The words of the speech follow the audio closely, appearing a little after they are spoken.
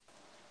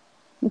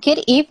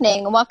Good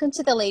evening. Welcome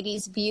to the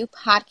Ladies View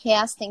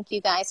podcast. Thank you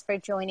guys for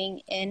joining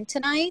in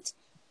tonight.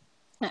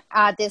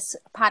 This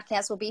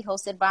podcast will be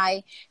hosted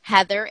by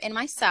Heather and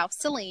myself,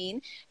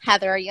 Selene.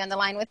 Heather, are you on the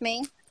line with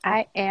me?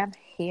 I am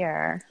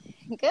here.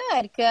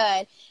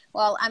 Good.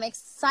 Well, I'm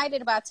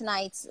excited about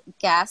tonight's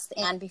guest.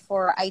 And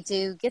before I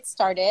do get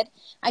started,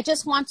 I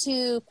just want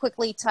to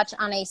quickly touch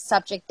on a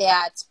subject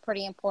that's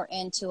pretty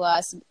important to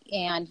us.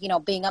 And,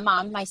 being a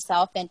mom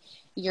myself and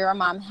you're a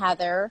mom,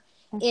 Heather,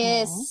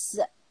 is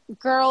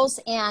girls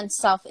and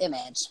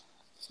self-image.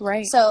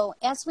 Right. So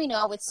as we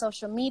know, with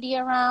social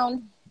media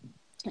around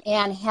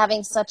and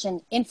having such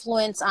an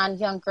influence on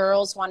young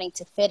girls wanting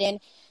to fit in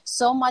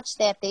so much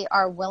that they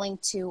are willing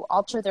to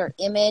alter their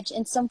image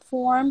in some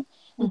form,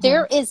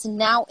 there is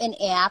now an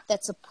app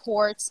that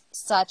supports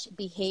such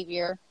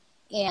behavior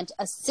and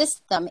assists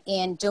them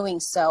in doing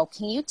so.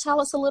 Can you tell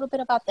us a little bit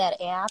about that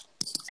app?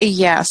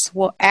 Yes.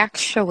 Well,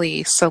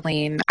 actually,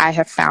 Celine, I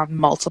have found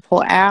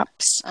multiple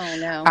apps, Oh,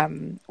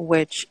 no.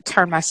 which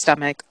turn my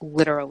stomach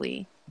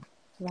literally.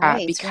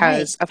 Right.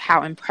 Because of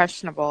how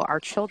impressionable our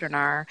children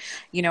are.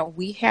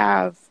 We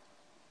have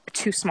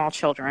two small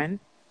children,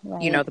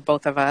 Right. the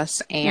both of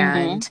us, Mm-hmm.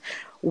 and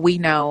we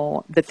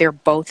know that they're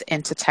both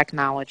into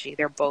technology.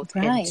 They're both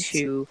Right.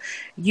 into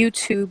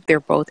YouTube. They're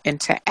both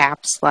into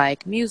apps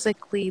like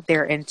Musically.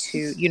 They're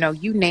into,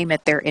 you name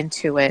it, they're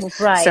into it.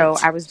 Right. So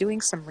I was doing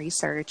some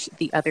research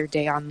the other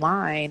day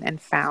online and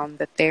found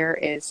that there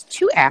is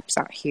two apps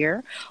out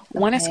here.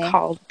 One is Okay.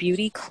 called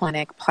Beauty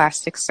Clinic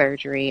Plastic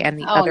Surgery, and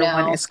the Oh, other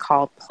one no. is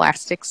called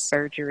Plastic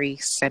Surgery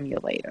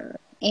Simulator.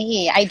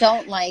 I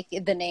don't like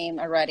the name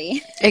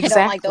already. I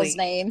don't like those Exactly.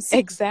 names.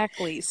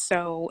 Exactly.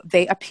 So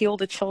they appeal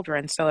to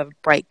children. So of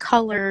bright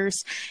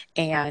colors,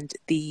 and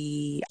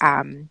the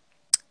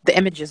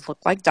images look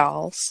like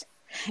dolls.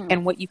 Hmm.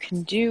 And what you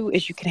can do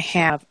is you can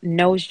have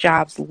nose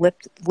jobs, lip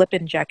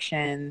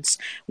injections,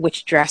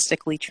 which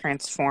drastically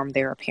transform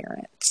their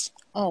appearance.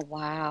 Oh,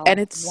 wow. And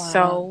it's Wow.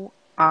 so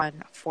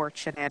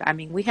unfortunate. I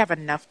mean, we have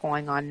enough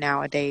going on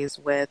nowadays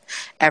with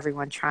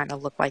everyone trying to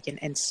look like an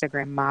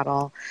Instagram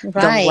model. The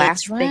Right,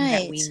 last thing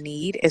that right, we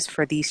need is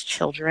for these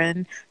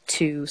children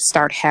to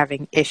start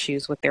having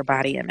issues with their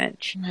body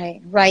image.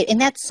 right. And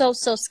that's so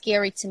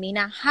scary to me.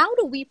 Now, how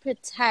do we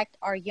protect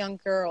our young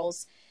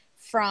girls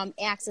from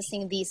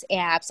accessing these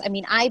apps? I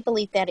mean, I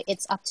believe that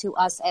it's up to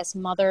us as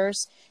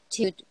mothers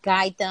to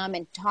guide them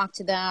and talk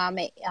to them,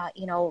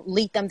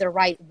 lead them the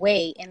right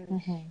way and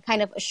Hmm.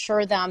 kind of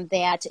assure them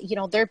that,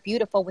 they're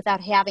beautiful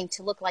without having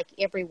to look like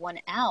everyone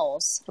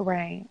else.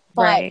 Right,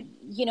 But, right.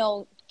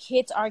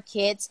 kids are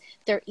kids.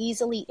 They're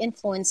easily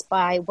influenced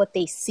by what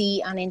they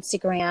see on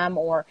Instagram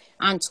or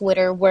on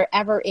Twitter,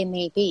 wherever it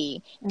may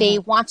be. They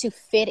Hmm. want to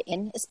fit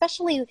in,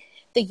 especially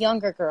the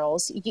younger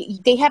girls.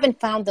 They haven't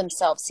found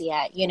themselves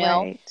yet.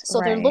 Right, So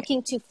they're right.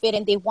 looking to fit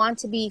in. They want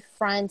to be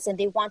friends and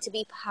they want to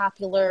be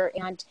popular.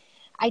 And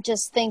I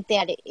just think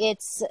that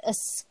it's a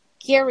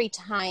scary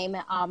time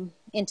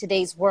in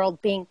today's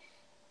world being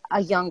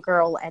a young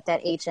girl at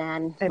that age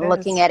and It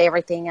looking is. at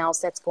everything else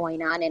that's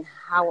going on and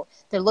how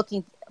they're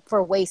looking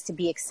for ways to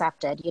be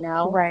accepted.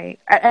 Right.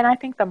 And I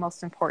think the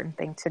most important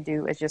thing to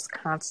do is just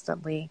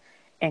constantly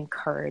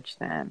encourage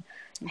them,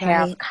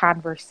 have Right.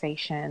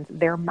 conversations.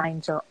 Their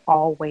minds are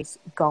always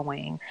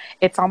going.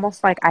 It's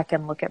almost like I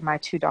can look at my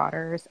two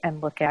daughters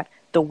and look at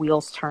the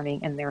wheels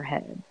turning in their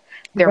head.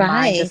 Their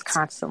mind is Right.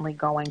 constantly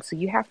going. So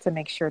you have to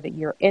make sure that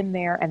you're in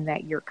there and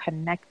that you're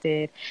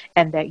connected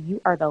and that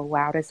you are the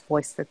loudest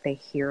voice that they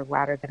hear,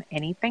 louder than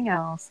anything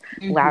else,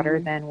 louder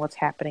Hmm. than what's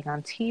happening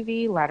on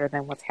TV, louder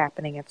than what's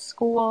happening at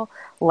school,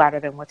 louder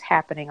than what's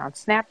happening on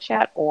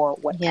Snapchat or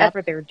Yep.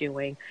 whatever they're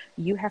doing.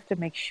 You have to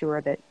make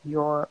sure that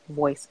your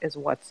voice is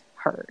what's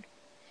heard.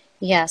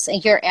 Yes,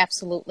 and you're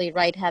absolutely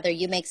right, Heather.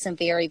 You make some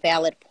very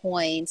valid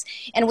points.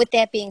 And with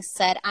that being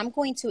said, I'm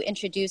going to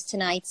introduce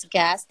tonight's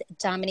guest,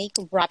 Dominique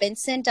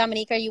Robinson.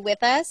 Dominique, are you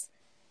with us?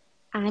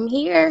 I'm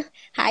here.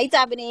 Hi,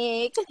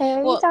 Dominique.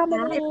 Hey, Well,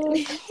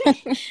 Dominique.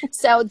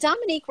 so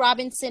Dominique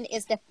Robinson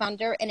is the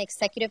founder and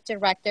executive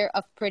director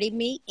of Pretty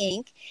Me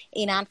Inc.,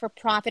 a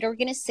non-for-profit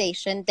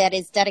organization that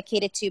is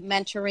dedicated to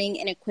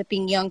mentoring and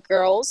equipping young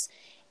girls,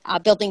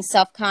 building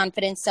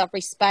self-confidence,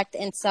 self-respect,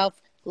 and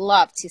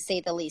self-love, to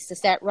say the least. Is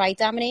that right,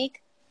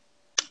 Dominique?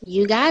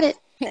 You got it.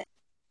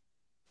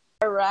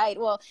 All right.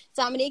 Well,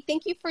 Dominique,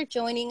 thank you for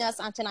joining us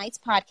on tonight's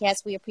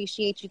podcast. We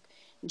appreciate you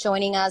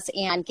joining us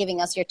and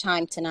giving us your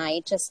time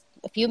tonight. Just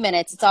a few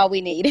minutes. It's all we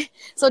need.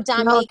 So, No,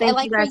 Dominique, I thank you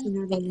like for guys you.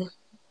 for having me.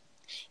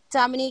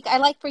 Dominique, I'd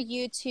like for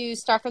you to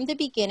start from the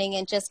beginning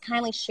and just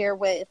kindly share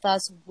with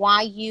us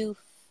why you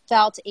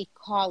felt a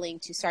calling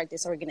to start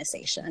this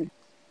organization.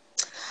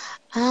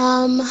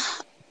 Um,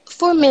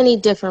 for many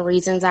different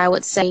reasons, I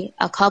would say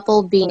a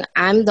couple being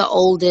I'm the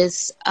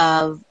oldest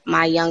of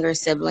my younger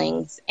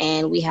siblings,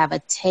 and we have a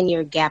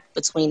 10-year gap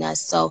between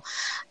us. So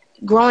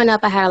growing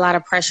up, I had a lot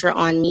of pressure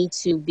on me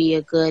to be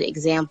a good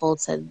example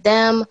to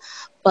them,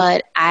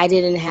 but I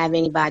didn't have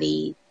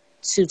anybody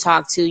to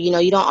talk to. You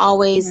don't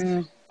always,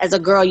 Mm, as a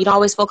girl, you don't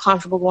always feel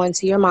comfortable going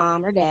to your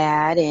mom or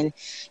dad and,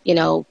 you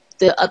know,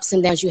 the ups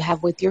and downs you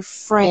have with your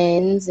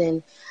friends,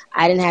 and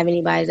I didn't have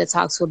anybody to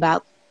talk to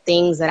about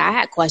things that I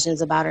had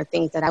questions about or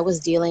things that I was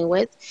dealing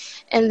with.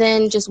 And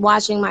then just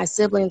watching my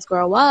siblings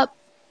grow up.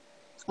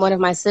 One of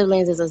my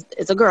siblings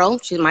is a girl.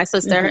 She's my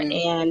sister, Mm-hmm.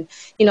 and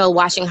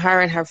watching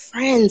her and her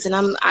friends,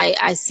 and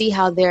I see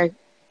how they're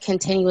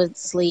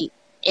continuously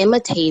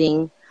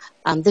imitating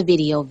the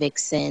video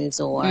vixens,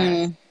 or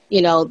Mm.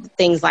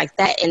 things like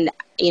that. And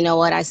you know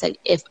what I said?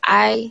 If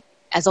I,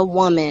 as a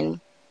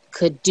woman,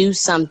 could do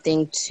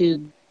something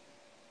to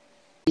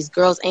these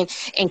girls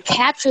and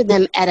capture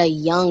them at a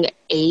young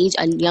age,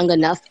 a young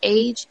enough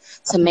age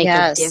to make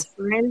a Yes.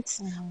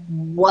 difference,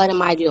 Mhm. what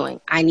am I doing?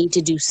 I need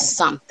to do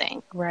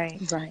something.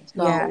 Right. Right.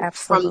 Yeah, So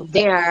from absolutely.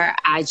 there,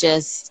 I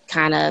just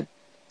kind of,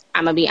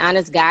 I'm going to be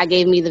honest, God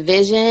gave me the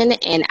vision,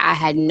 and I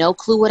had no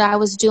clue what I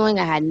was doing.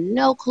 I had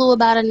no clue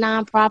about a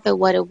nonprofit,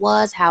 what it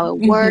was, how it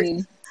worked. Mm-hmm.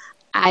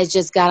 I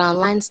just got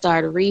online,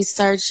 started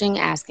researching,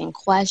 asking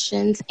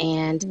questions,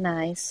 and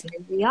Nice.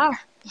 here we are.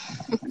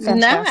 Nice.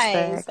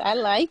 Fantastic. I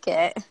like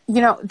it.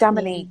 Yeah.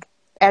 Dominique,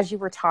 as you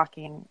were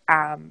talking,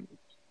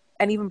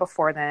 and even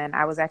before then,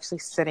 I was actually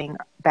sitting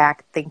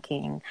back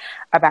thinking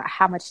about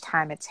how much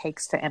time it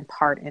takes to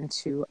impart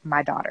into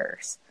my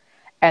daughters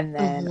and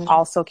then Hmm.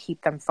 also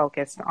keep them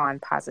focused on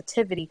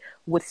positivity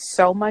with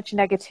so much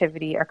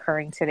negativity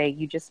occurring today.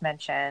 You just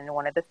mentioned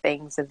one of the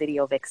things, the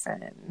video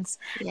vixens.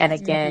 And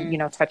Yes. again,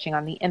 Mm-hmm. touching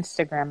on the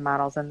Instagram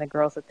models and the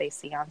girls that they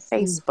see on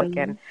Facebook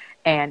Hmm.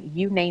 and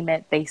you name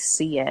it, they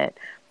see it.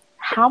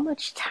 How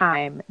much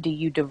time do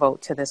you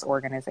devote to this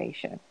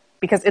organization?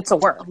 Because it's a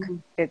work.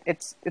 Oh,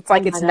 It's oh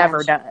like my it's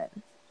never gosh. done.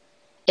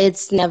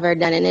 It's never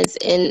done.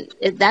 And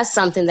that's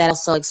something that I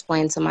also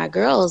explain to my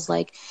girls.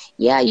 Like,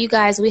 yeah, you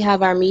guys, we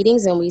have our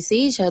meetings and we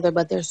see each other,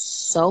 but there's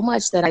so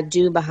much that I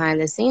do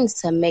behind the scenes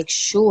to make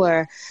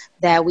sure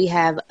that we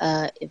have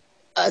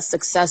a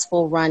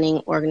successful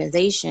running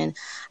organization.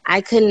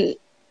 I couldn't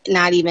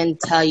not even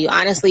tell you,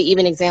 honestly,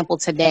 even example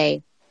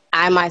today,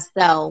 I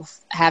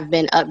myself have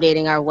been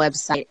updating our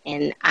website,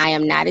 and I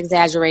am not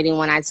exaggerating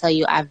when I tell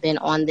you I've been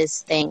on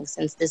this thing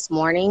since this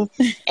morning.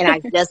 And I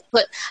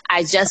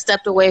just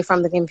stepped away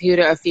from the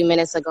computer a few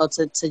minutes ago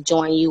to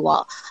join you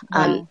all.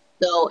 Um, Wow.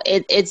 so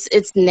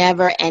it's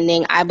never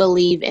ending. I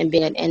believe in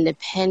being an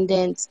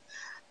independent,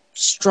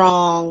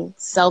 strong,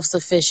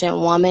 self-sufficient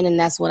woman, and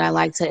that's what I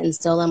like to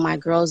instill in my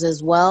girls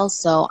as well.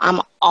 So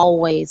I'm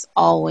always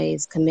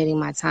committing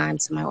my time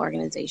to my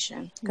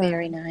organization.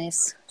 Very Good.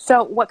 nice.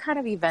 So, what kind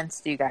of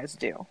events do you guys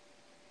do?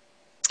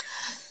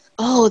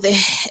 Oh,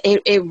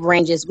 it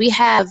ranges. We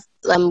had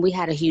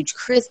a huge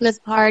Christmas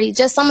party.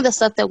 Just some of the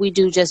stuff that we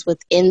do just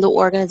within the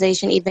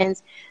organization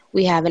events.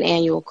 We have an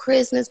annual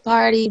Christmas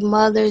party,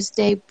 Mother's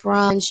Day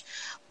brunch.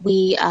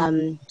 We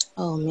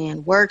oh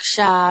man,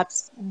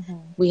 workshops. Hmm.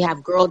 We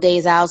have girl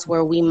days out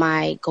where we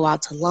might go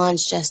out to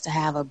lunch just to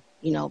have a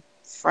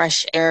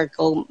fresh air.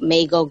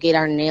 Go get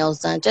our nails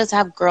done. Just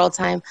have girl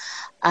time.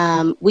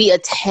 We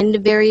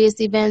attend various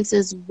events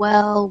as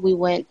well. We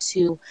went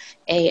to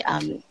a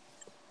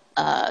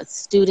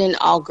student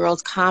all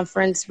girls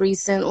conference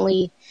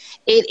recently.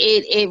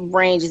 It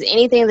ranges.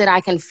 Anything that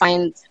I can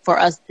find for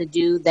us to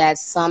do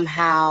that's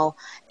somehow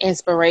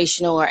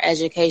inspirational or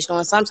educational,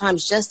 and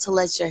sometimes just to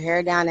let your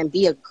hair down and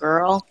be a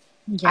girl.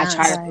 I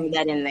try to Yes. throw Right.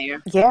 that in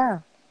there. Yeah,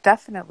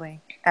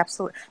 definitely.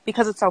 Absolutely.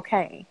 Because it's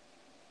okay.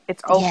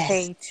 It's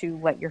Yes, okay to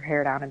let your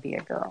hair down and be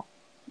a girl.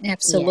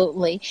 yes.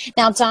 Absolutely.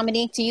 Now,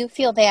 Dominique, do you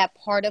feel that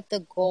part of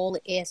the goal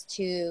is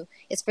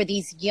for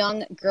these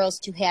young girls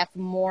to have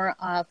more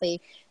of a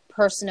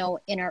personal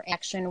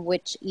interaction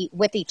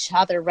with each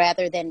other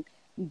rather than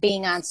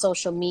being on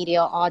social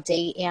media all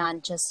day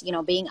and just,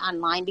 being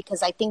online?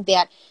 Because I think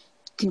that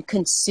can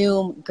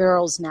consume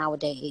girls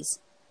nowadays.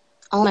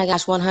 Oh my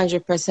gosh,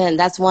 100%.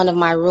 That's one of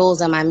my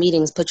rules in my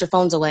meetings. Put your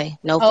phones away.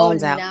 No Oh,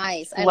 phones out.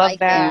 nice. I Love like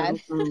that. that.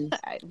 Hmm.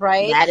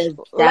 Right? That is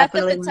Let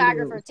the definitely one of the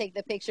photographer rules. take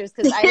the pictures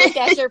because I looked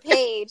at your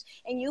page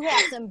and you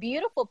have some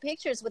beautiful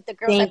pictures with the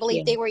girls. I Thank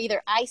believe they you. were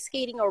either ice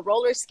skating or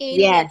roller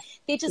skating, and Yes,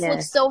 they just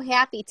look yes. so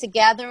happy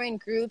together in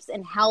groups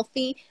and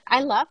healthy.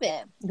 I love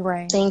it.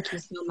 Right. Thank you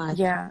so much.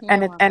 Yeah. You're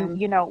And welcome.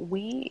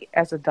 we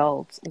as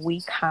adults,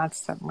 we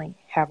constantly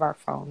have our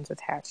phones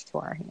attached to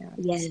our hands.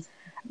 Yes.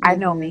 I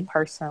know me Mm-hmm.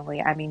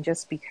 personally. I mean,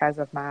 just because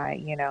of my,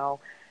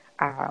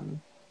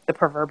 the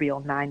proverbial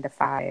 9 to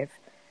 5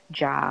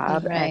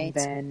 job and Right.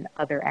 then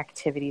other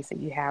activities that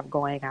you have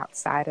going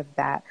outside of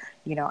that,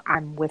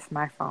 I'm with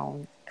my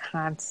phone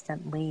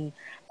constantly.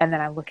 And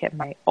then I look at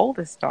my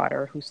oldest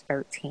daughter who's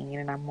 13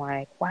 and I'm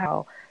like,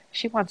 wow,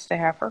 she wants to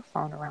have her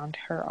phone around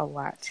her a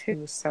lot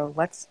too. So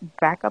let's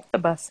back up the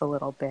bus a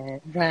little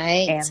bit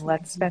Right. and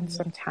let's spend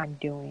some time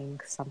doing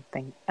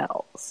something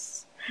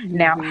else.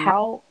 Now, Mm-hmm.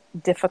 how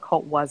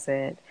difficult was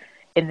it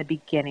in the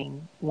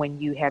beginning when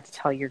you had to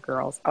tell your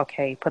girls,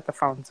 okay, put the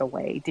phones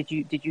away? Did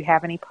you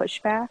have any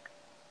pushback?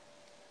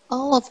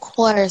 Oh, of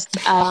course.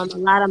 A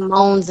lot of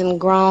moans and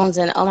groans,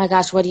 and oh my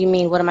gosh, what do you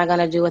mean? What am I going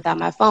to do without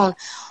my phone?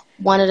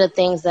 One of the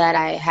things that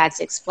I had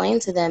to explain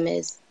to them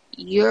is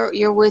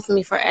you're with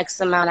me for X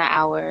amount of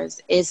hours.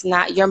 It's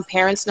not, your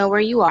parents know where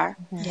you are.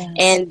 Yes.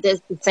 And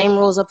the same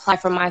rules apply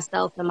for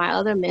myself and my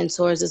other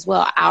mentors as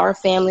well. Our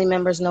family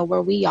members know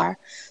where we are.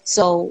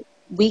 So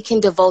we can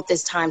devote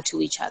this time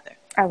to each other.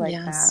 I like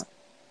Yes.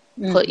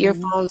 that. Put your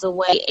Mm-hmm. phones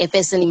away. If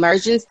it's an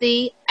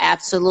emergency,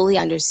 absolutely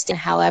understand.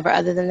 However,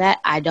 other than that,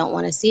 I don't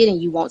want to see it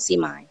and you won't see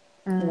mine.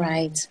 Mm,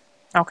 Right.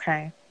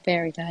 okay.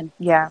 Very good.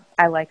 Yeah,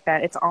 I like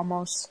that. It's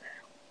almost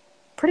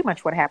pretty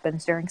much what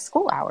happens during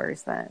school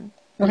hours then.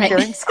 Right.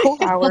 During school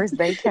hours,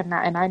 they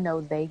cannot, and I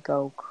know they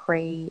go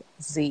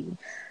crazy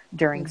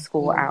during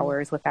school Mhm.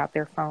 hours without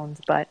their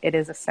phones, but it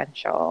is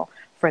essential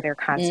for their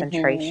Mm-hmm.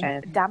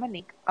 concentration.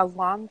 Dominique,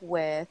 along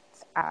with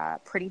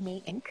Pretty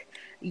Me Inc.,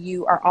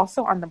 you are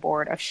also on the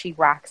board of She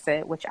Rocks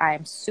It, which I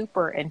am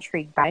super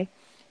intrigued by.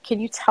 Can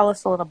you tell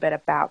us a little bit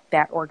about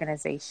that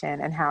organization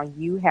and how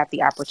you have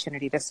the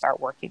opportunity to start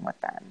working with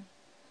them?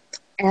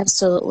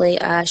 Absolutely.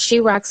 She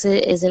Rocks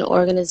It is an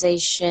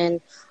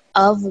organization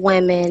of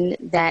women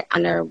that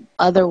honor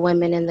other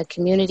women in the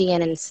community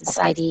and in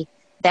society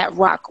that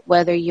rock,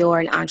 whether you're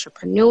an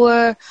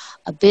entrepreneur,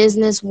 a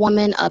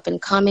businesswoman, up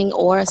and coming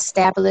or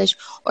established,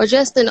 or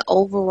just an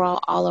overall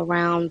all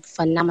around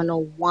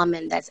phenomenal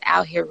woman that's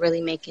out here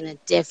really making a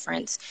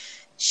difference.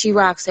 She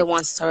Rocks It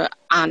wants to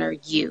honor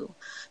you.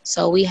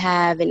 So we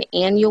have an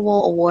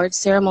annual award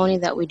ceremony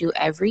that we do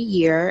every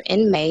year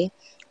in May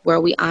where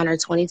we honor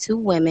 22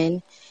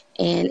 women,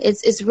 and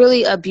it's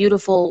really a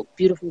beautiful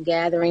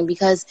gathering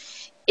because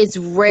it's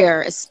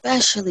rare,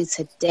 especially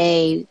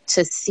today,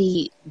 to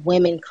see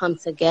women come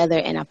together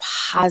in a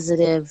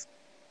positive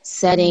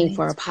setting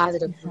for a Right.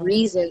 positive Mhm.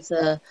 reason,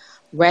 to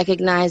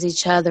recognize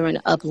each other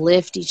and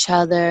uplift each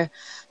other.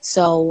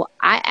 So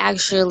I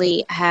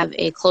actually have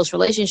a close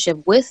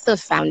relationship with the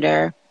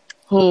founder,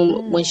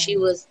 whom when she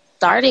Mm. was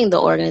starting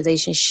the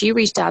organization, she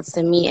reached out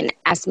to me and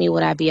asked me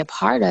would I be a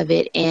part of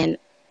it. And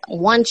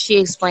once she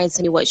explained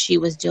to me what she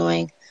was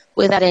doing,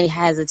 without any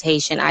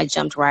hesitation, I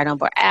jumped right on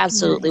board.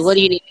 Absolutely. What Nice.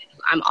 do you need to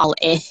do? I'm all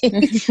in.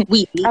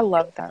 We need I it.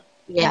 love that.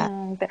 Yeah.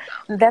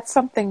 That's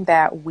something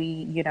that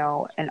we, in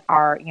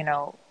our,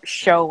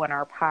 show and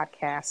our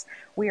podcast,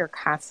 we are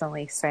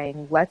constantly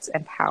saying, let's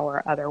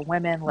empower other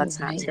women. Let's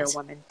not tear Right.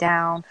 women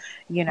down.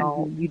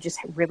 Hmm. You just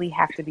really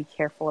have to be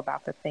careful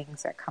about the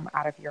things that come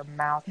out of your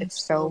mouth.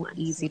 It's so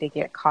easy to Absolutely.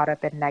 get caught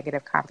up in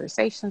negative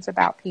conversations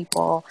about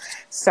people.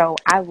 So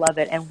I love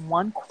it. And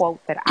one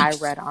quote that I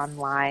read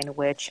online,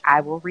 which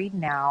I will read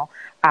now,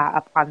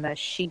 up on the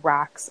She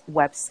Rocks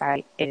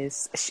website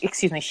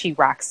She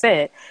Rocks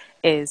It,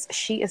 is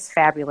she is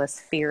fabulous,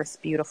 fierce,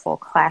 beautiful,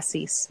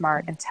 classy,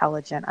 smart,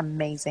 intelligent,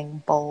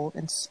 amazing, bold,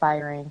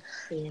 inspiring,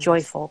 Yes.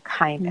 joyful,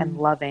 kind, and Mm.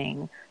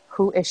 loving.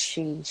 Who is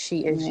she?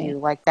 She is Right. you.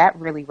 Like that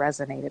really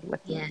resonated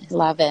with me. Yes.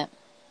 Love it.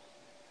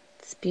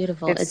 It's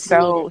beautiful. It's It's needed.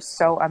 so,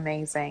 so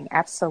amazing.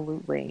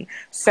 Absolutely.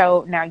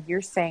 So now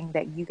you're saying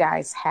that you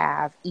guys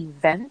have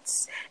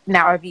events.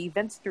 Now, are the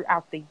events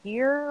throughout the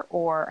year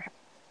or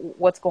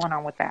what's going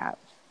on with that?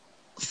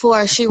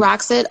 For She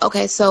Rocks It,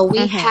 okay, so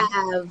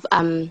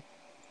Mm-hmm.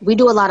 we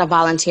do a lot of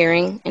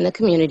volunteering in the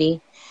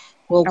community.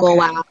 We'll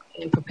go Okay. out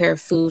and prepare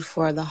food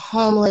for the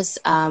homeless,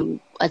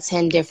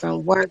 attend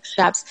different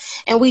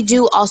workshops, and we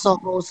do also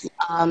host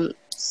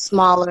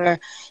smaller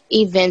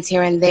events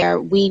here and there.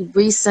 We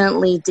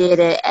recently did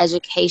an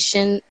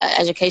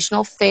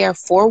educational fair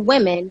for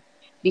women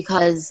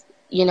because,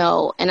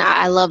 and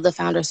I love the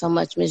founder so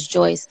much, Miss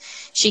Joyce.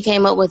 She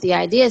came up with the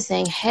idea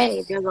saying,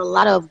 "Hey, there's a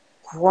lot of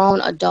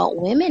grown adult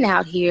women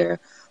out here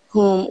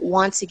whom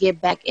want to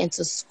get back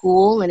into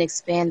school and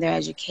expand their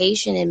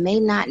education and may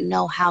not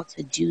know how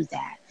to do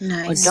that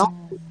or Nice. don't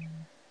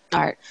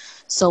start."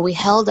 So we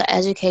held an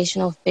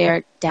educational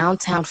fair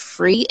downtown,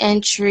 free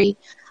entry.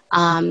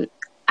 Um,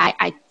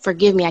 I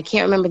forgive me, I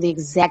can't remember the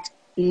exact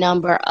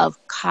number of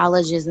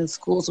colleges and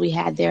schools we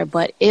had there,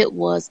 but it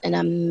was an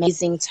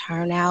amazing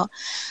turnout.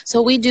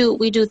 So we do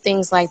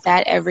things like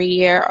that every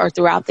year or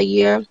throughout the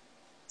year,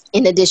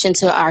 in addition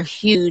to our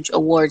huge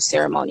award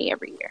ceremony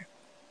every year.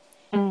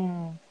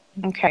 Mm.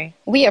 Okay.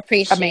 We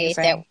appreciate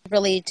that. Amazing. We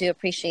really do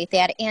appreciate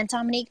that. And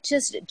Dominique,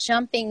 just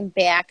jumping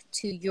back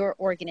to your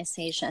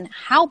organization,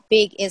 how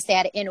big is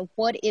that and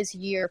what is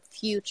your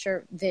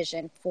future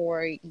vision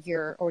for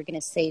your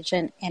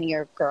organization and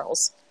your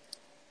girls?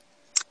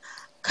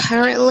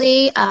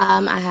 Currently,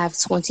 I have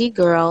 20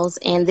 girls,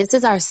 and this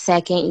is our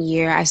second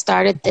year. I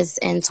started this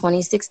in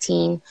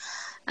 2016.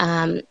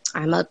 I'm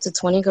up to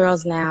 20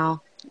 girls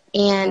now,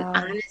 and Wow.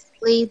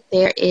 honestly,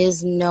 there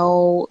is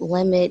no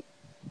limit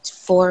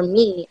for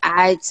me.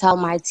 I tell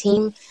my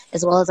team,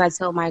 as well as I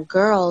tell my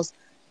girls,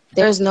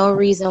 there's no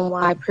reason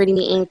why Pretty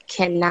Me Inc.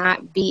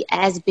 cannot be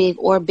as big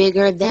or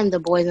bigger than the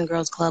Boys and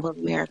Girls Club of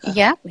America.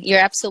 Yeah, you're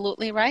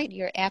absolutely right.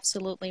 You're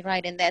absolutely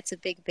right. And that's a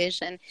big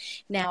vision.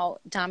 Now,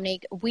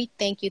 Dominique, we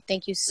thank you.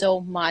 Thank you so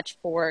much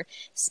for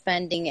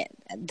spending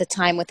the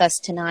time with us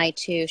tonight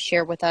to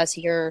share with us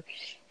your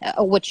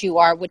what you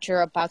are, what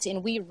you're about to.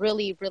 And we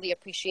really, really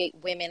appreciate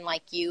women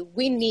like you.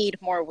 We need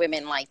more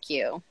women like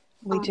you.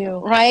 We do.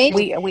 right?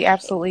 We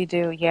absolutely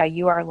do. Yeah,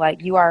 you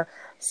are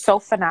so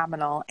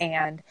phenomenal.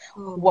 And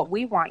Oh, what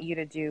we want you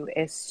to do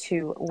is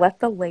to let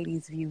the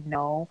ladies view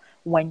know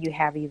when you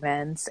have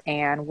events,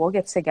 and we'll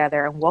get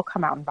together and we'll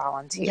come out and Yes,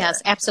 volunteer.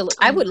 absolutely.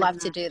 I oh would my love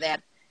to God. do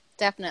that.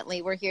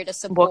 Definitely. We're here to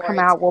We'll come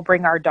support. out, we'll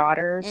bring our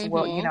daughters,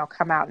 we'll, Mm-hmm.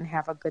 come out and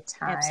have a good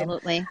time.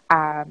 Absolutely.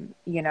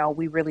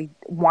 We really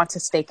want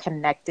to stay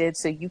connected.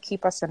 So you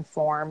keep us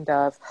informed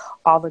of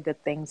all the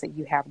good things that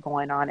you have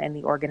going on in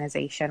the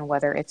organization,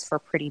 whether it's for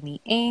Pretty Me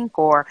Inc.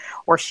 or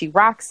She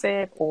Rocks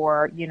It,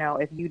 or,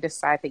 if you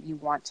decide that you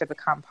want to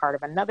become part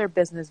of another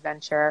business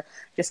venture,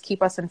 just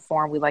keep us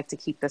informed. We like to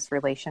keep this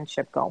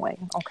relationship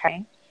going.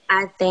 Okay.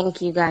 I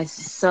thank you guys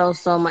so,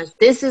 so much.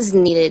 This is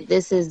needed.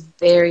 This is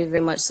very, very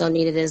much so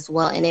needed as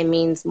well. And it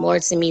means more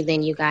to me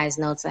than you guys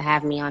know to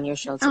have me on your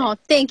show today. Oh,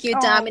 thank you,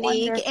 Oh,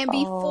 Dominique. And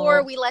before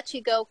wonderful. we let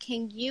you go,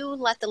 can you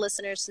let the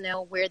listeners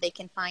know where they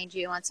can find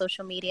you on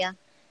social media?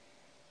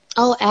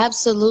 Oh,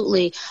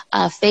 absolutely.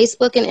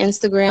 Facebook and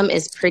Instagram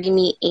is Pretty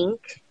Me Inc.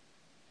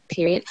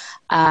 Period.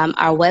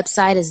 Our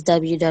website is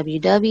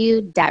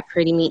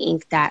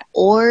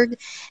www.prettymeinc.org.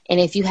 And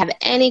if you have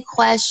any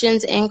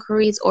questions,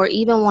 inquiries, or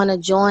even want to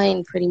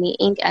join Pretty Me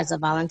Inc. as a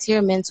volunteer,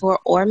 mentor,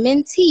 or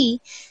mentee,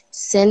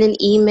 send an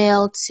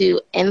email to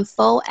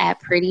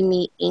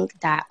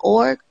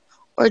info@prettymeinc.org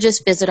or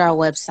just visit our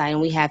website, and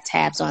we have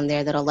tabs on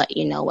there that'll let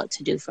you know what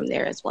to do from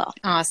there as well.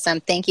 Awesome.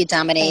 Thank you,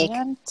 Dominique.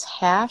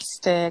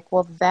 Fantastic.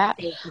 Well, that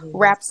Thank you, guys.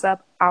 wraps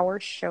up our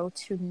show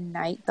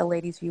tonight, the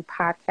Ladies View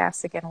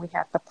podcast. Again, we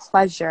had the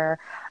pleasure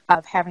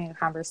of having a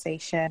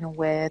conversation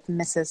with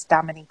Mrs.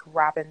 Dominique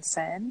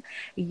Robinson.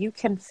 You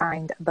can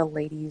find the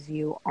Ladies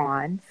View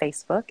on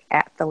Facebook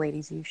at the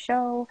Ladies View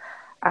Show,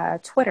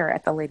 Twitter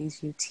at the Ladies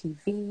View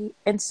TV,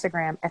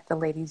 Instagram at the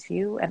Ladies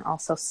View, and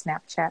also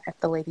Snapchat at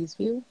the Ladies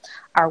View.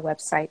 Our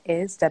website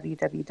is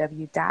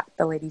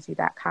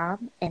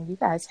www.theladiesview.com. And you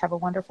guys have a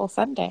wonderful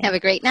Sunday. Have a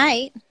great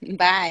night.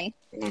 Bye.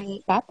 Good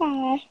night. Bye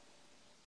bye.